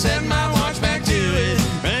when I set my watch back to it.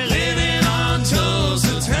 We're living on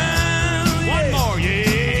Tulsa time. One more,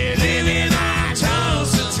 yeah. Living on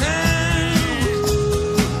Tulsa time.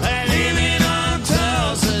 Living on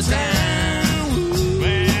Tulsa time.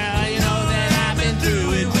 Well, you know that I've been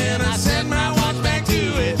through it when I set my watch back to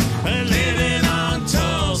it. Living on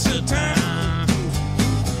Tulsa time.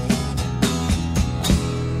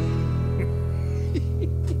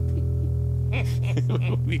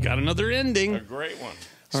 We got another ending. A great one.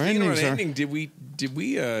 Our Speaking of endings an are- ending, did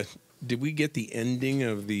we get the ending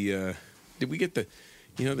of the? Did we get the?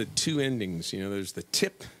 The two endings. There's the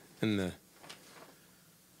tip and the.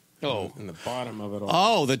 And the bottom of it all.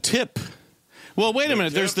 Oh, the tip. Well, wait a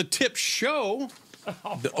minute. There's the tip show.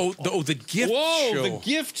 The gift Whoa, show. the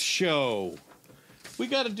gift show. We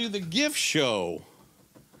got to do the gift show.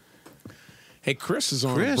 Hey, Chris is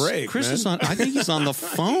on break. Chris man. is on. I think he's on the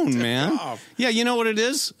phone, man. off. Yeah, you know what it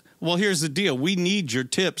is? Well, here's the deal. We need your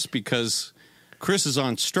tips because Chris is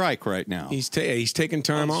on strike right now. He's taking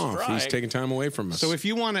time On off. He's strike. taking time away from us. So if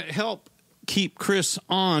you want to help keep Chris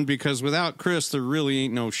on, because without Chris, there really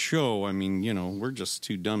ain't no show. I mean, we're just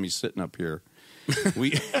two dummies sitting up here.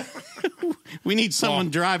 We we need someone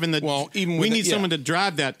driving the. even we with need it, yeah. someone to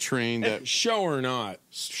drive that train. That show or not,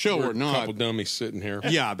 show we're or not. a couple dummies sitting here.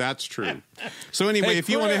 Yeah, that's true. So anyway, Hey, if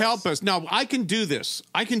you want to Chris. help us, now I can do this.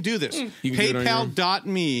 You can do it on your own.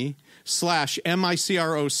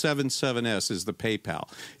 PayPal.me/MICRO77S is the PayPal.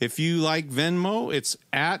 If you like Venmo, it's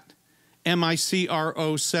at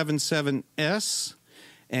MICRO77S.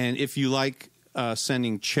 And if you like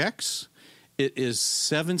sending checks, it is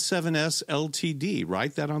 77S LTD.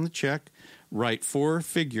 Write that on the check. Write 4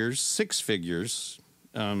 figures, 6 figures,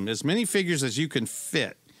 as many figures as you can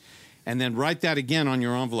fit. And then write that again on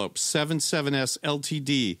your envelope, 77S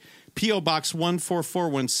LTD, P.O. Box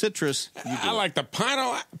 1441, Citrus. I like the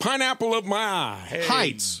pineapple of my eye. Hey,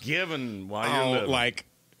 Heights. Given while you're living. Like,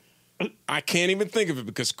 I can't even think of it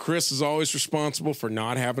because Chris is always responsible for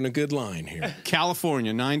not having a good line here.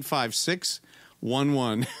 California,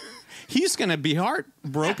 95611. He's going to be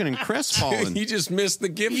heartbroken and crestfallen. You just missed the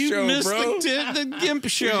gift You show, missed bro. the GIMP You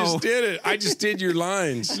show. just did it. I just did your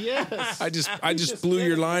lines. Yes. I just blew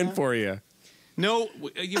your line for you. No, we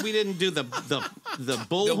didn't do the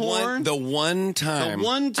bullhorn. The one time. The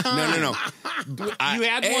one time. No. You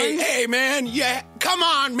had one? Hey, man. Yeah. Come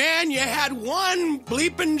on, man. You had one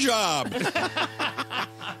bleeping job.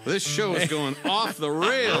 This show is going off the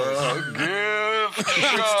rails. Gift It's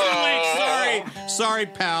too late. show. Sorry,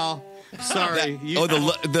 pal. Sorry.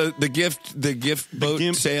 The gift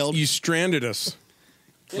boat sailed. You stranded us.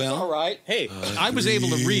 Well, all right. Hey, I was able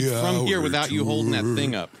to read from here without you holding that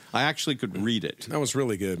thing up. I actually could read it. That was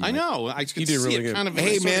really good, Mike. I know. I could You did see really it good. kind of.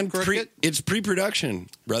 hey, sort of man. crooked. It's pre-production,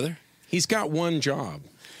 brother. He's got one job.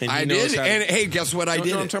 And he I knows did. how to- And hey, guess what? I No,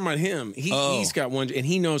 did. I'm talking about him. He's got one, and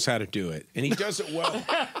he knows how to do it, and he does it well.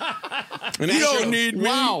 And You actually- don't need me.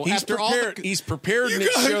 Wow, He's after all prepared. the- He's prepared, and You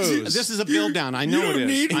it guys- shows. This is a build down. I know You it don't is.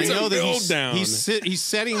 need I it. know It's a that build down. he's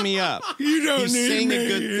setting me up. You don't he's need saying me. a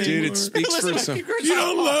good thing. Dude, it speaks for Listen, itself. You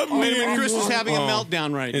don't love me. Wait a minute, Chris is anymore. having a Oh,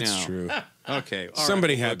 meltdown right now. It's true. Okay, all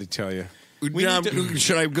Somebody right. had to tell you. Now,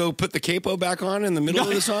 should I go put the capo back on in the middle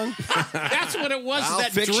of the song? That's what it was. I'll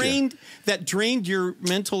That fix you. drained your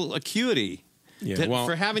mental acuity. Yeah, well-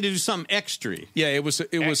 for having to do something extra. Yeah, it was.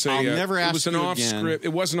 I'll never It ask was an you off again. script. It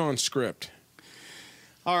wasn't on script.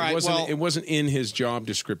 All right. It wasn't in his job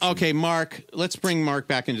description. Okay, Mark, let's bring Mark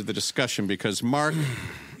back into the discussion because, Mark,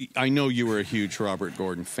 I know you were a huge Robert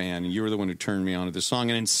Gordon fan, and you were the one who turned me on to the song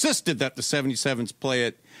and insisted that the 77s play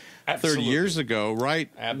it 30 years ago, right?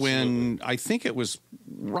 When I think it was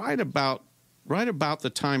right about the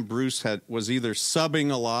time Bruce was either subbing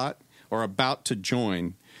a lot or about to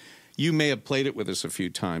join. You may have played it with us a few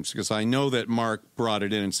times because I know that Mark brought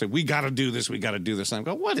it in and said, we got to do this, we got to do this. And I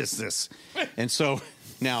go, what is this? And so...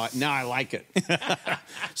 Now I like it.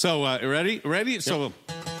 So, ready? Yep. So,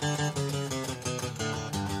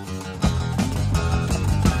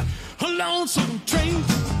 a lonesome train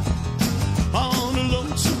on a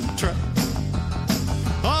lonesome track.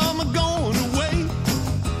 I'm going away,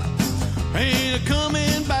 ain't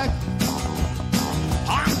coming back.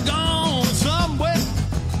 I'm gone somewhere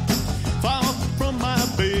far from my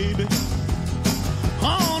baby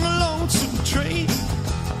on a lonesome train.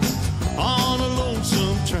 On a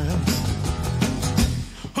lonesome train,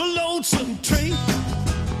 a lonesome train,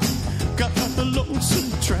 got a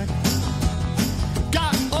lonesome track,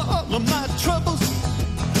 got all of my troubles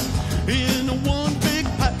in one big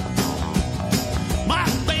pack. My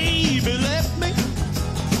baby left me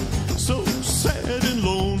so sad and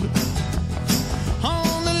lonely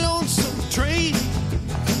on a lonesome train,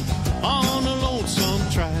 on a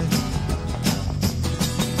lonesome track.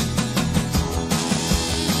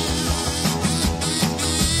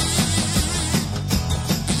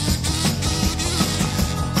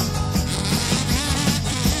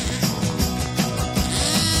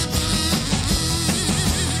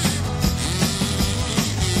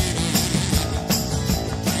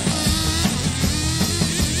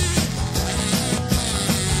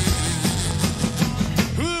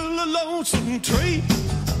 Train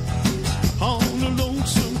on a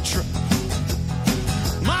lonesome track.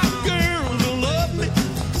 My girl don't love me,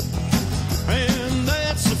 and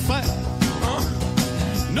that's a fact.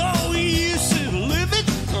 No use in living,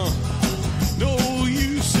 no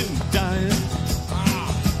use in dying.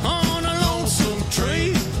 On a lonesome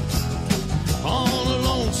train, on a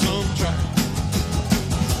lonesome track.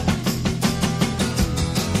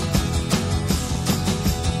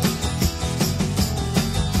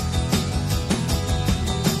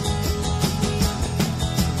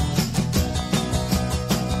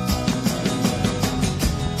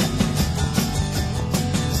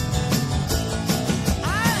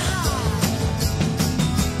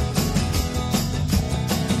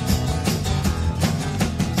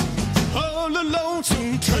 On a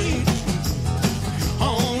lonesome train,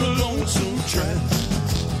 on a lonesome track.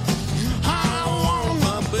 I want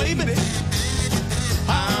my baby,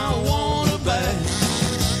 I want her back.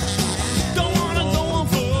 Don't wanna go on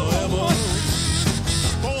forever,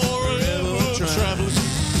 forever traveling.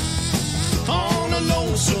 On a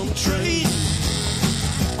lonesome train,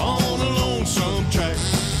 on a lonesome track.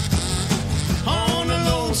 On a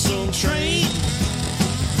lonesome train,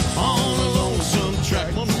 on a lonesome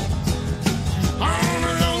track. On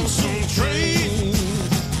a lonesome train,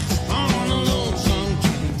 on a lonesome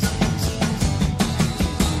train.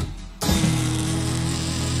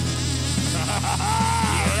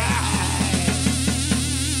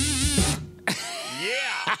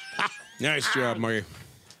 Nice job, Mario.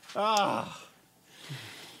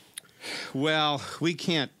 Well, we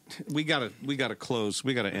can't. We gotta close.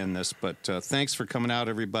 We gotta end this. But thanks for coming out,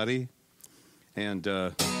 everybody. And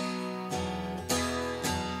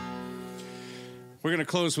We're going to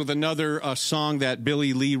close with another song that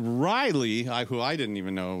Billy Lee Riley, who I didn't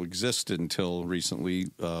even know existed until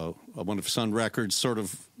recently, one of Sun Records, sort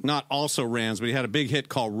of not also Rans, but he had a big hit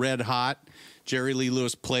called Red Hot. Jerry Lee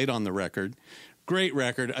Lewis played on the record. Great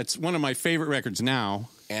record. It's one of my favorite records now.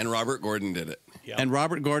 And Robert Gordon did it. Yep. And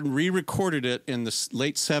Robert Gordon re-recorded it in the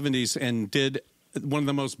late 70s and did one of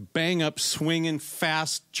the most bang-up, swinging,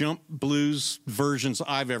 fast jump blues versions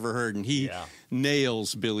I've ever heard. And he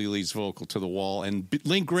nails Billy Lee's vocal to the wall. And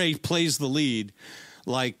Link Wray plays the lead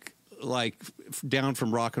like down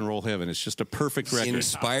from rock and roll heaven. It's just a perfect record.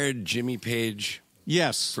 Inspired Jimmy Page.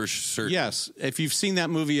 Yes. For certain. Yes. If you've seen that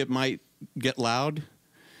movie, It Might Get Loud.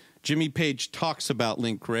 Jimmy Page talks about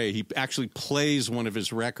Link Wray. He actually plays one of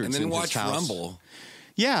his records and then in watch his house. Rumble.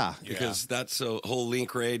 Yeah. Because that's a whole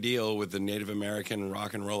Link Wray deal with the Native American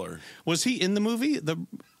rock and roller. Was he in the movie?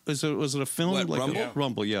 Was it a film? What, like Rumble?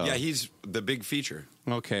 Rumble, yeah. Yeah, he's the big feature.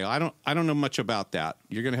 Okay, I don't know much about that.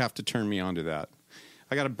 You're going to have to turn me on to that.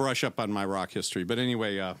 I got to brush up on my rock history. But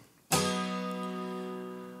anyway,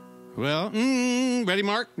 ready,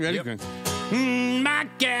 Mark? Ready? Yep. My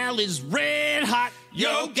gal is red hot.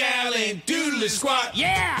 Yo, gal ain't doodly squat.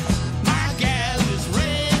 Yeah. My gal is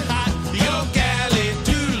red hot. Yo, gal ain't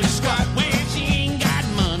doodly squat. Well, she ain't got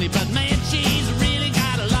money, but man, she's really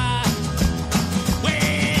got a lot.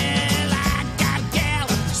 Well, I got a gal,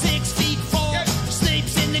 6'4",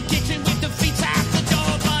 sleeps in the kitchen with the feet out the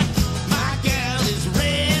door, but my gal is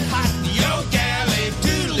red hot. Yo, gal ain't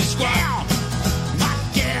doodly squat. Yeah. My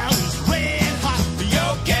gal is red hot.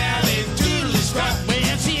 Yo, gal ain't doodly squat.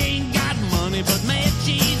 Well, she ain't got money, but man,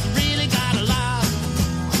 she's really got a lot.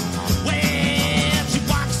 Well, she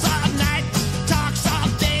walks all night, talks all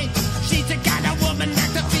day. She's the kind of woman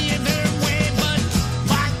that can feel her way, but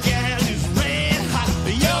my gal is red hot.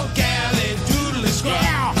 Yo, gal ain't doodly squat.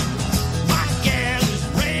 Yeah, my gal is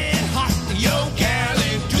red hot. Yo, gal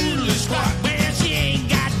ain't doodly squat. Well, she ain't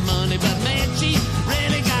got money, but man, she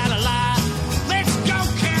really got a lot. Let's go,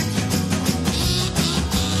 cat.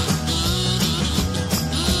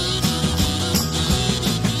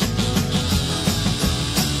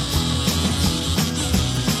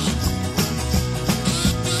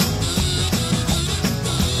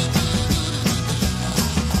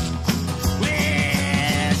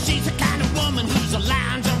 Well, she's the kind of woman who's a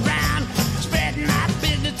lounge around, spreading my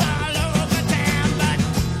business all over town. But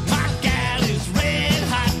my gal is red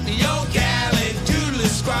hot. Yo, gal ain't doodly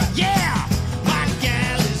squat. Yeah, my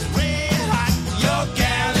gal is red hot. Yo,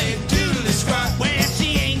 gal ain't doodly squat. Well,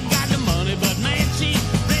 she ain't got the money, but man, she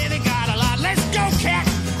really got a lot. Let's go, cat.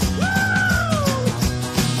 Woo!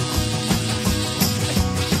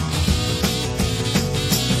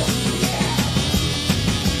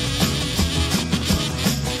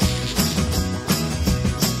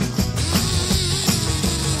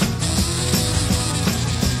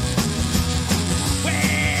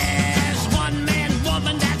 Well, one man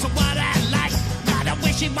woman, that's what I like. Not a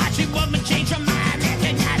wishy-washy woman, change her mind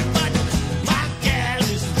every night. But my gal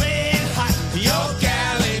is red hot. Yo,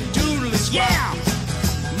 gal ain't doodly squat. Yeah,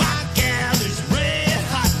 my gal is red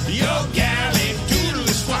hot. Yo, gal ain't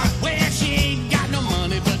doodly squat. Well, she ain't got no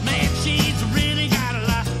money, but man, she's really got a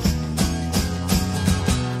lot.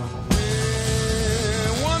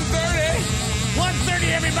 1:30.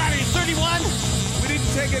 1:30, everybody. 31. We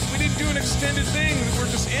didn't take it. We didn't do an extended thing. We're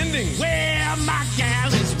just ending. Well, my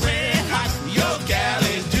gal is red hot. Yo, gal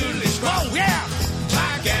ain't doodly squat. Oh, yeah.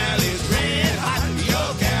 My gal is red hot.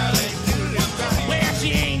 Yo, gal ain't doodly squat. Well,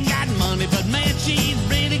 she ain't got money, but man, she's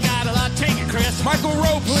really got a lot. Take it, Chris. Michael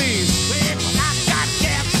Rowe, please. Well, I got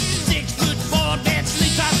gal, 6'4", dead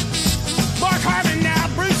sleeper. Mark Harmon now,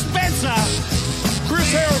 Bruce Spencer.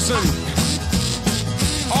 Chris Harrelson.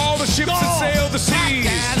 All the ships that sail the seas.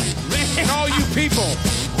 And all you people.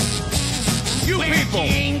 You Well, people.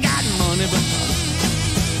 she ain't got money, but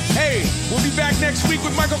Hey, we'll be back next week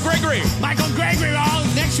with Michael Gregory. Michael Gregory all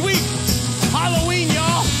next week. Halloween,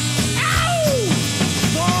 y'all. Ow!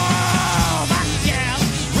 Whoa, my gal,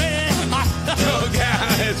 red hot. Oh,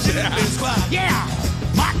 guys. Yeah,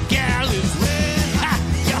 my gal is red hot.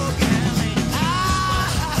 Your gal ain't hot.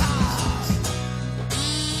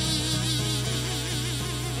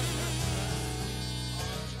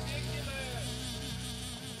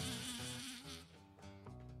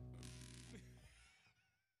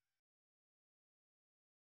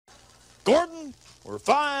 Gordon, we're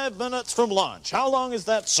 5 minutes from lunch. How long is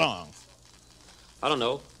that song? I don't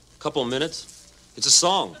know, a couple of minutes. It's a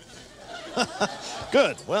song.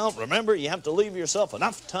 Good. Well, remember, you have to leave yourself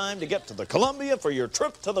enough time to get to the Columbia for your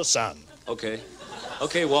trip to the sun. Okay.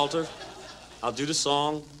 Okay, Walter. I'll do the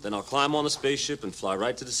song, then I'll climb on the spaceship and fly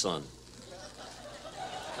right to the sun.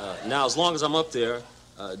 Now, as long as I'm up there,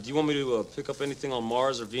 do you want me to pick up anything on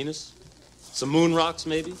Mars or Venus? Some moon rocks,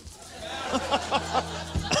 maybe?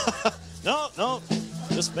 No.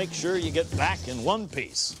 Just make sure you get back in one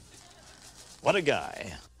piece. What a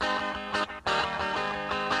guy.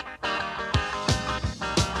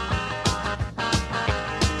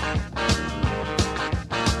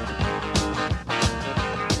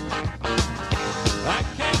 I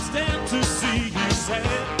can't stand to see you sad.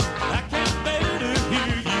 I can't bear to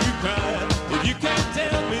hear you cry. If you can't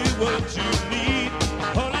tell me what you need,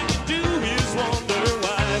 all I can do is wonder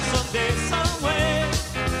why. Someday, somewhere,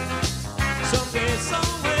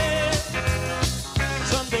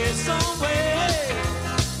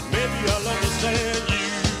 maybe I'll understand you.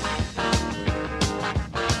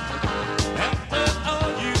 After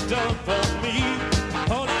all you've done for me,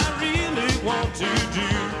 all I really want to do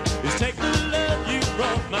is take the love you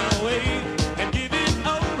brought my way and give it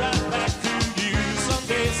all right back to you.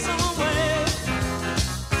 Someday,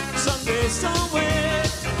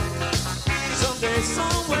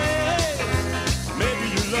 somewhere, maybe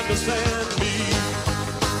you'll understand me.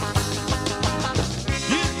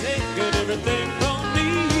 You've taken everything from me,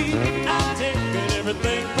 I've taken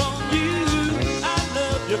everything from you. I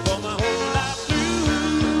love you for my whole life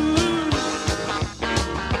through.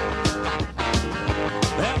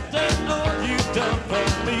 After all you've done for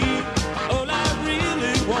me, all I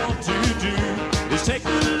really want to do is take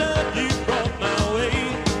the love you brought my way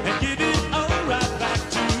and give it all right back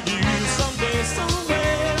to you. Someday,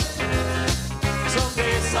 somewhere,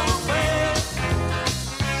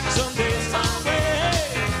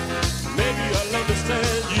 maybe I'll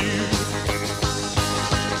understand you.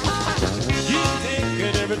 You've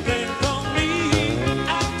taken everything from me,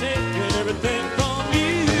 I've taken everything from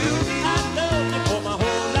you. I love you for my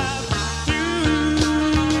whole life through.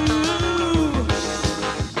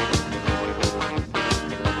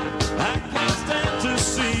 I can't stand to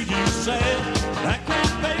see you sad. I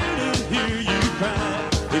can't bear to hear you cry.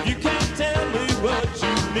 If you can't tell me what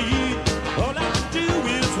you need, all I can do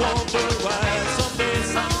is wonder why. Someday,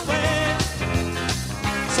 somewhere,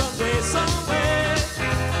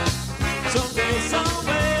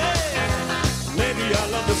 maybe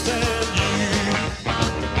I'll understand you.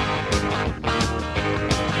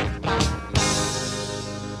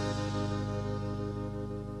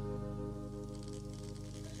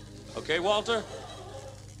 Okay, Walter?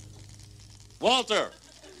 Walter!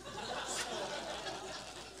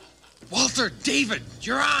 Walter, David,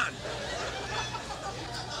 you're on.